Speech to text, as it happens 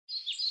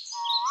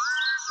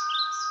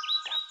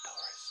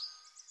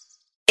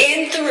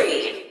In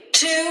 3,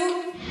 2,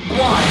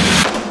 1.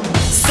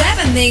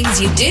 7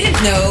 things you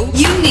didn't know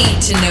you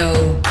need to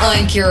know.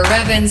 I'm Ciara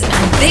Evans,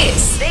 and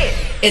this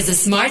is the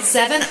Smart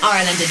 7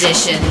 Ireland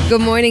edition.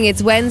 Good morning,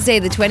 it's Wednesday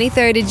the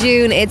 23rd of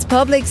June. It's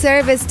Public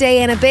Service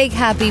Day, and a big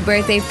happy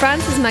birthday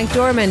Francis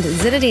McDormand,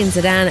 Zinedine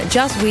Zidane,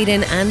 Joss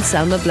Whedon and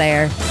Selma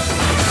Blair.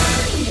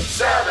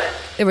 7.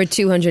 There were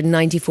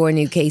 294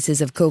 new cases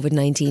of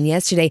COVID-19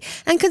 yesterday,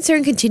 and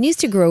concern continues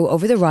to grow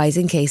over the rise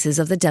in cases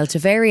of the Delta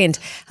variant.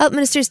 Health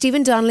Minister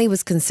Stephen Donnelly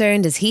was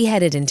concerned as he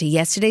headed into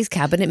yesterday's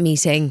cabinet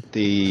meeting.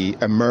 The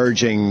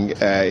emerging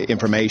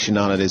information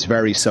on it is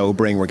very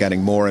sobering. We're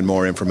getting more and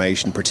more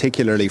information,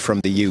 particularly from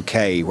the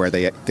UK, where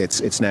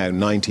it's now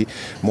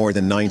more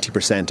than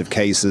 90% of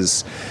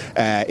cases.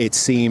 It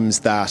seems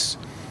that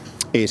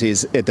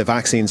the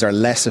vaccines are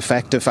less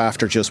effective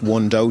after just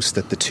one dose,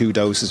 that the 2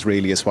 doses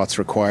really is what's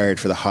required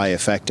for the high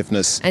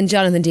effectiveness. And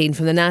Jonathan Dean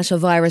from the National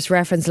Virus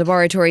Reference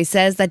Laboratory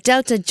says that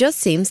Delta just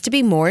seems to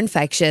be more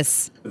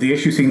infectious. The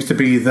issue seems to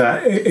be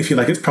that, if you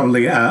like, it's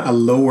probably a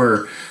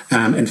lower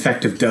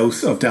infective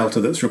dose of Delta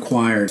that's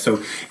required.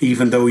 So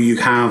even though you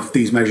have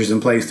these measures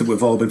in place that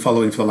we've all been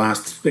following for the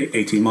last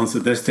 18 months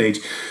at this stage,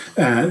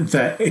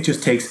 that it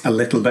just takes a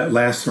little bit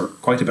less, or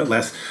quite a bit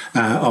less,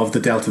 of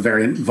the Delta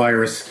variant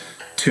virus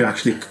to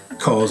actually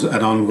cause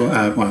an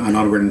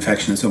onward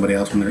infection in somebody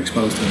else when they're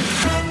exposed to it.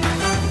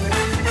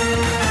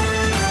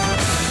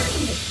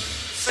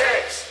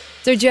 6.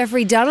 Sir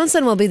Geoffrey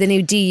Donaldson will be the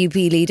new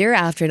DUP leader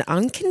after an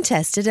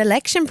uncontested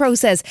election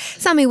process.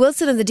 Sammy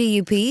Wilson of the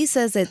DUP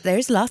says that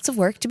there's lots of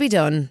work to be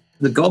done.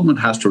 The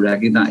government has to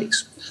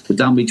recognise the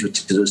damage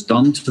which it has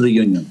done to the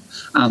Union,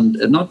 and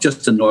not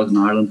just in Northern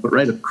Ireland but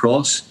right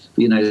across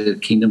the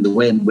United Kingdom, the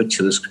way in which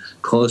it has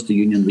caused the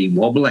Union to be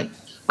wobbly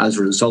as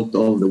a result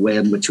of the way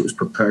in which it was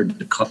prepared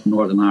to cut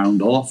Northern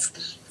Ireland off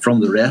from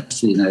the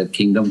rest of the United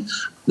Kingdom.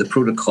 The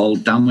protocol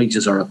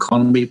damages our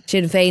economy.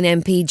 Sinn Féin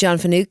MP John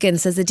Finucane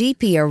says the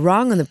DP are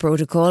wrong on the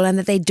protocol and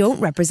that they don't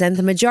represent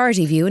the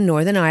majority view in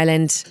Northern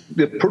Ireland.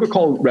 The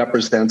protocol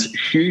represents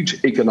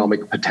huge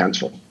economic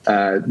potential.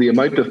 The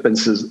amount of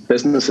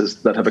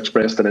businesses that have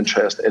expressed an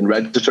interest in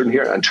registering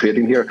here and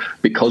trading here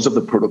because of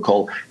the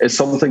protocol is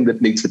something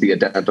that needs to be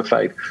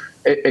identified.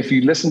 If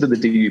you listen to the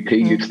DUP,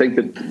 you'd think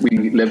that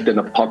we lived in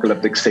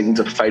apocalyptic scenes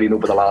of fighting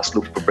over the last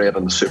loaf of bread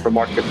in the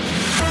supermarket.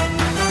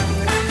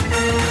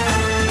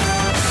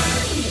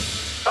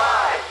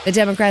 The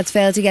Democrats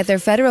failed to get their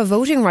federal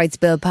voting rights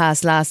bill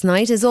passed last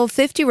night as all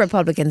 50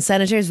 Republican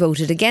senators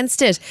voted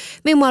against it.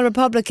 Meanwhile,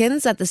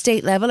 Republicans at the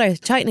state level are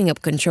tightening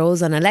up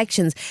controls on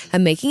elections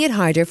and making it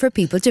harder for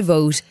people to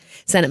vote.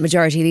 Senate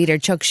Majority Leader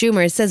Chuck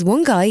Schumer says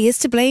one guy is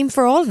to blame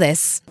for all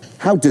this.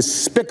 How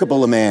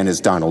despicable a man is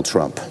Donald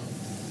Trump.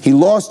 He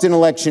lost an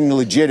election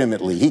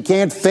legitimately. He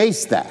can't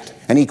face that.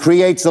 And he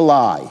creates a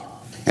lie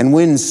and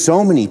wins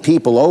so many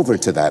people over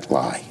to that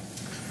lie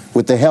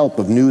with the help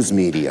of news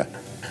media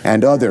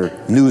and other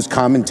news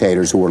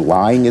commentators who are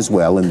lying as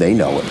well, and they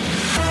know it.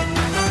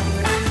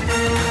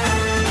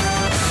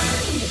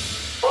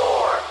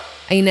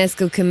 A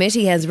UNESCO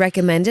committee has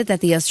recommended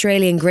that the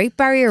Australian Great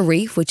Barrier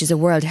Reef, which is a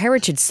World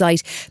Heritage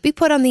Site, be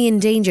put on the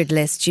endangered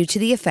list due to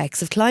the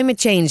effects of climate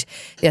change.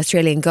 The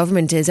Australian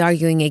government is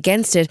arguing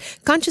against it,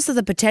 conscious of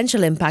the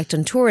potential impact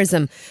on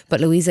tourism.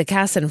 But Louisa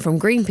Casson from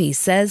Greenpeace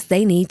says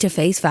they need to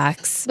face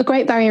facts. The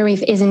Great Barrier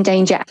Reef is in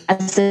danger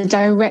as a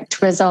direct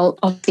result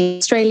of the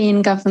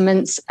Australian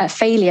government's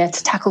failure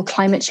to tackle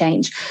climate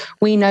change.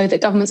 We know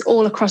that governments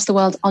all across the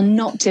world are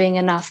not doing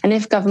enough. And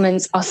if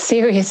governments are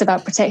serious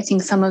about protecting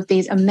some of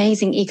these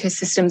amazing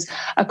ecosystems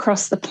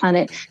across the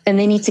planet, then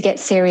they need to get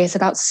serious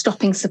about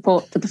stopping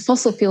support for the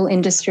fossil fuel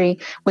industry,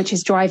 which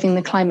is driving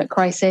the climate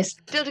crisis.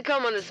 Still to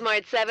come on the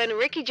Smart 7,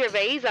 Ricky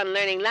Gervais on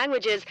learning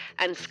languages,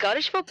 and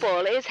Scottish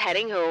football is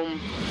heading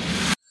home.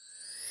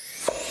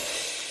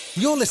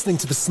 You're listening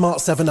to the Smart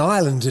 7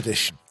 Ireland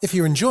edition. If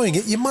you're enjoying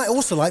it, you might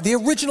also like the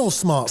original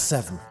Smart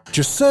 7.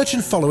 Just search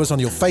and follow us on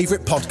your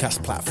favourite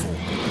podcast platform.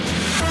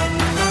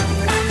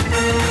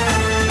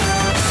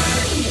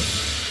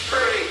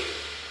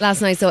 Last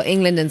night saw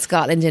England and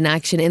Scotland in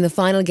action in the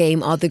final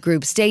game of the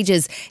group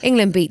stages.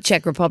 England beat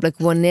Czech Republic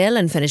 1-0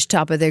 and finished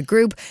top of their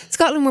group.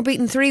 Scotland were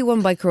beaten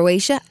 3-1 by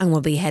Croatia and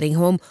will be heading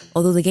home,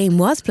 although the game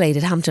was played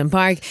at Hampton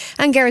Park.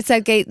 And Gareth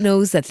Southgate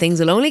knows that things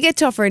will only get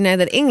tougher now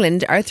that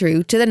England are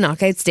through to the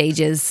knockout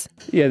stages.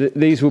 Yeah,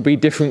 these will be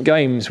different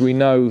games. We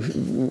know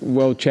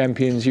world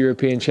champions,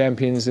 European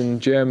champions and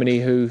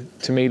Germany, who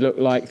to me look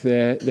like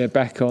they're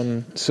back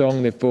on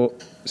song. They've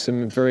brought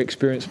some very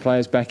experienced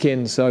players back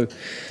in, so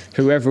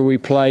whoever we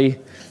play,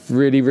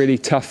 really, really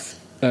tough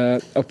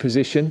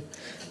opposition.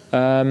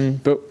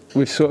 But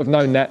we've sort of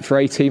known that for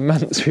 18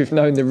 months. We've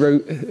known the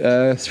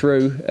route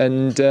through,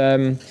 and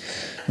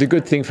the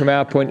good thing from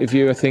our point of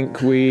view, I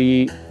think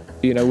we're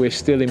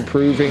still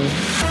improving.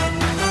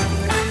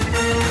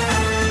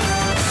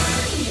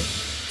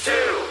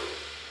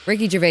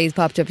 Ricky Gervais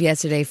popped up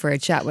yesterday for a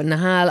chat with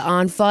Nahal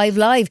on 5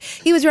 Live.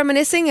 He was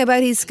reminiscing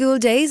about his school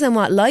days and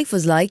what life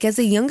was like as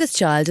the youngest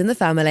child in the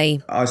family.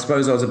 I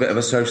suppose I was a bit of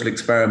a social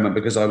experiment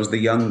because I was the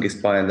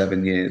youngest by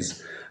 11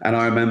 years. And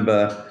I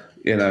remember,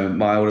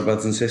 my older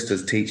brothers and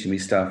sisters teaching me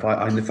stuff.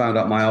 I found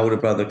out my older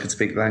brother could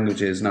speak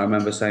languages, and I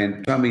remember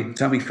saying, tell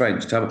me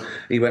French.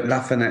 He went,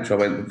 la fenêtre. I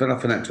went, la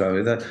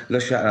fenêtre, le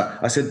chat.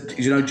 I said,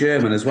 do you know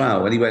German as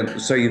well? And he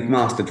went, so you've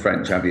mastered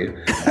French, have you?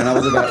 And I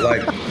was about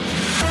like...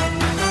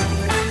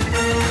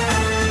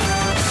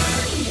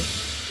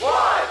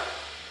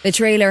 The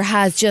trailer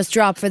has just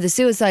dropped for The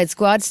Suicide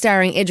Squad,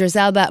 starring Idris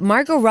Elba,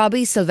 Margot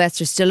Robbie,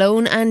 Sylvester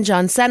Stallone and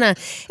John Cena.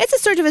 It's a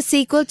sort of a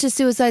sequel to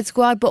Suicide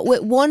Squad, but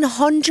with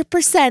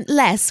 100%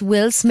 less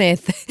Will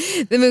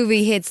Smith. The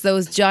movie hits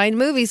those giant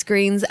movie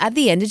screens at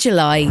the end of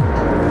July.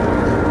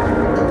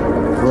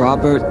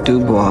 Robert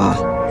Dubois.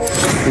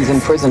 He's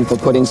in prison for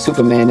putting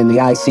Superman in the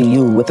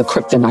ICU with a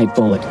kryptonite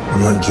bullet.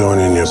 I'm not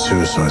joining your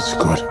Suicide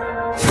Squad.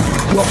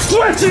 You're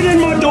flexing in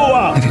my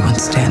door! Everyone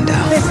stand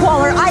down. Miss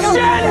Waller, I don't...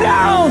 Stand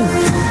down!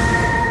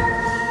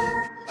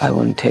 I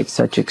wouldn't take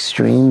such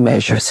extreme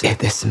measures if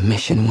this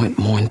mission went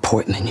more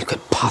important than you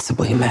could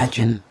possibly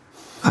imagine.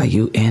 Are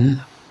you in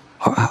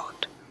or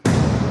out?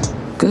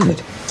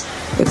 Good.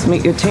 Let's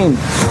meet your team.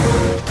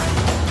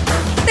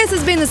 This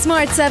has been the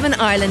Smart 7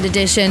 Ireland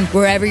edition.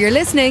 Wherever you're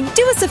listening,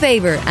 do us a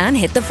favour and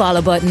hit the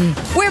follow button.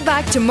 We're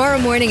back tomorrow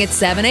morning at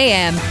 7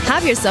 a.m.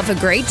 Have yourself a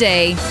great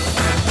day.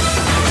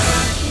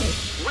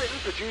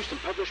 Produced and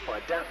published by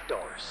Daft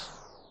Doris.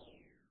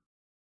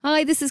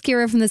 Hi, this is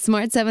Ciara from the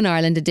Smart 7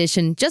 Ireland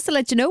edition. Just to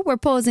let you know, we're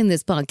pausing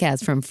this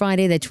podcast from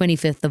Friday the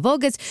 25th of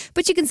August,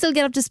 but you can still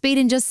get up to speed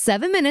in just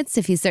 7 minutes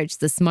if you search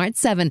the Smart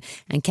 7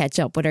 and catch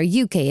up with our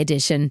UK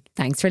edition.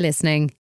 Thanks for listening.